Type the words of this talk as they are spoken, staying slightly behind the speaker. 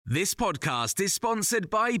This podcast is sponsored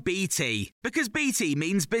by BT, because BT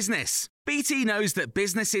means business. BT knows that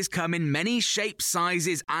businesses come in many shapes,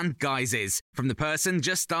 sizes and guises, from the person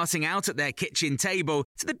just starting out at their kitchen table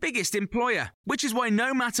to the biggest employer, which is why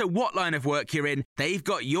no matter what line of work you're in, they've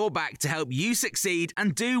got your back to help you succeed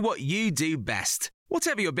and do what you do best.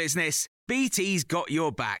 Whatever your business, BT's got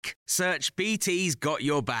your back. Search BT's got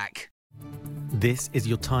your back. This is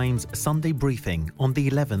your Times Sunday briefing on the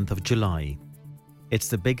 11th of July. It's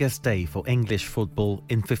the biggest day for English football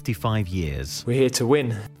in 55 years. We're here to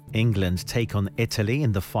win. England take on Italy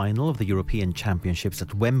in the final of the European Championships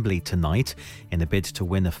at Wembley tonight in a bid to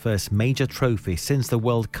win a first major trophy since the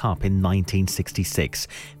World Cup in 1966.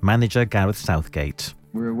 Manager Gareth Southgate.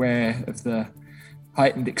 We're aware of the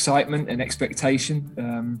heightened excitement and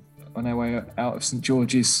expectation on our way out of St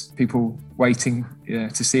George's, people waiting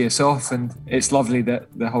to see us off, and it's lovely that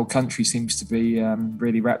the whole country seems to be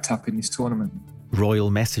really wrapped up in this tournament.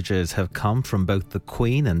 Royal messages have come from both the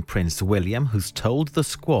Queen and Prince William, who's told the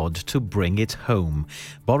squad to bring it home.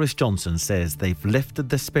 Boris Johnson says they've lifted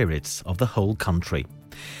the spirits of the whole country.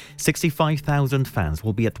 65,000 fans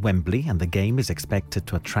will be at Wembley, and the game is expected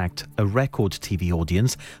to attract a record TV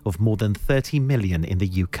audience of more than 30 million in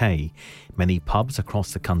the UK. Many pubs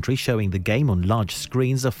across the country showing the game on large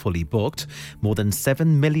screens are fully booked. More than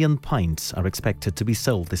 7 million pints are expected to be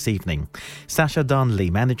sold this evening. Sasha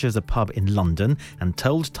Darnley manages a pub in London and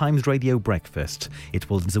told Times Radio Breakfast it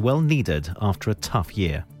was well needed after a tough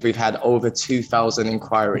year. We've had over 2,000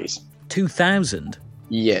 inquiries. 2,000?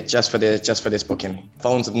 Yeah, just for this booking.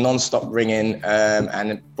 Phones have non-stop ringing,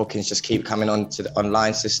 and bookings just keep coming onto the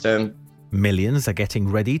online system. Millions are getting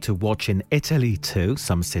ready to watch in Italy too.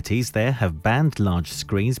 Some cities there have banned large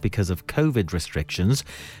screens because of COVID restrictions.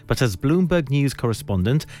 But as Bloomberg News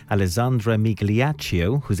correspondent Alessandra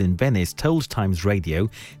Migliaccio, who's in Venice, told Times Radio,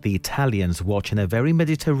 the Italians watch in a very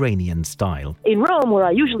Mediterranean style. In Rome, where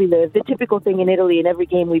I usually live, the typical thing in Italy in every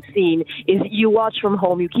game we've seen is you watch from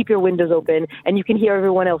home, you keep your windows open, and you can hear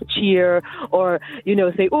everyone else cheer or,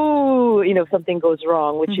 say, ooh, if something goes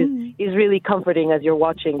wrong, which is really comforting as you're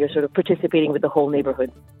watching. You're sort of participating with the whole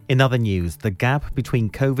neighbourhood. In other news, the gap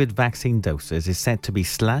between COVID vaccine doses is set to be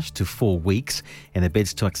slashed to 4 weeks in a bid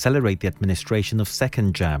to accelerate the administration of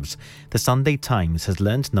second jabs. The Sunday Times has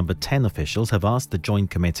learned number 10 officials have asked the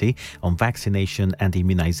Joint Committee on Vaccination and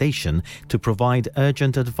Immunisation to provide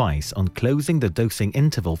urgent advice on closing the dosing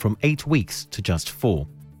interval from 8 weeks to just 4.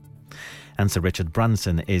 And Sir Richard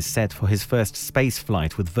Branson is set for his first space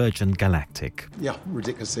flight with Virgin Galactic. Yeah,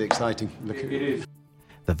 ridiculously exciting. It is.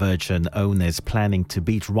 The Virgin owner is planning to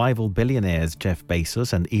beat rival billionaires Jeff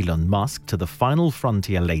Bezos and Elon Musk to the final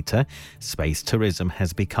frontier later. Space tourism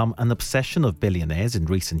has become an obsession of billionaires in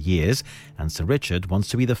recent years, and Sir Richard wants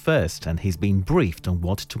to be the first, and he's been briefed on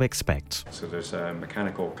what to expect. So there's a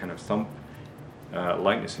mechanical kind of thump,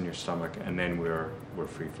 lightness in your stomach, and then we're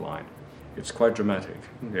free flying. It's quite dramatic,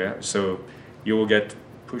 yeah. So you will get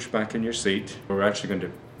pushed back in your seat. We're actually going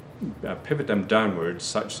to pivot them downwards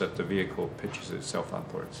such that the vehicle pitches itself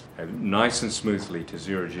upwards. Nice and smoothly to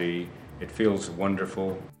 0G. It feels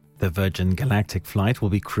wonderful. The Virgin Galactic flight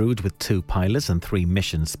will be crewed with 2 pilots and 3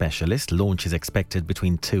 mission specialists. Launch is expected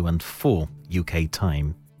between 2 and 4 UK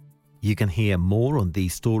time. You can hear more on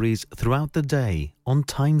these stories throughout the day on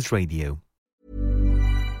Times Radio.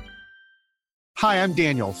 Hi, I'm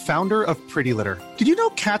Daniel, founder of Pretty Litter. Did you know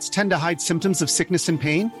cats tend to hide symptoms of sickness and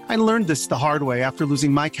pain? I learned this the hard way after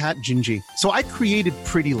losing my cat, Gingy. So I created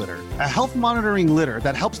Pretty Litter, a health monitoring litter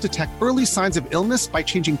that helps detect early signs of illness by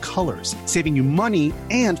changing colors, saving you money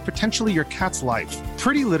and potentially your cat's life.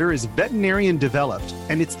 Pretty Litter is veterinarian developed,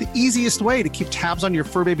 and it's the easiest way to keep tabs on your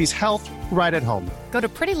fur baby's health right at home. Go to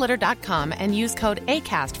prettylitter.com and use code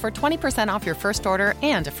ACAST for 20% off your first order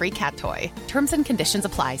and a free cat toy. Terms and conditions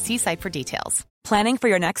apply. See site for details. Planning for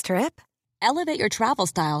your next trip? Elevate your travel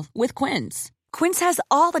style with Quince. Quince has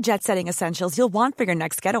all the jet-setting essentials you'll want for your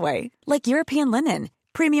next getaway, like European linen,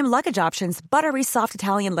 premium luggage options, buttery soft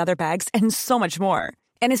Italian leather bags, and so much more.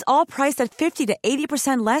 And is all priced at 50 to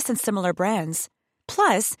 80% less than similar brands.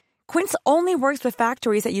 Plus, Quince only works with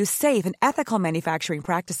factories that use safe and ethical manufacturing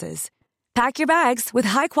practices. Pack your bags with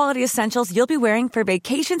high-quality essentials you'll be wearing for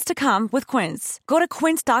vacations to come with Quince. Go to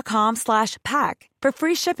quince.com/pack for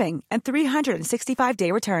free shipping and 365-day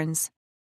returns.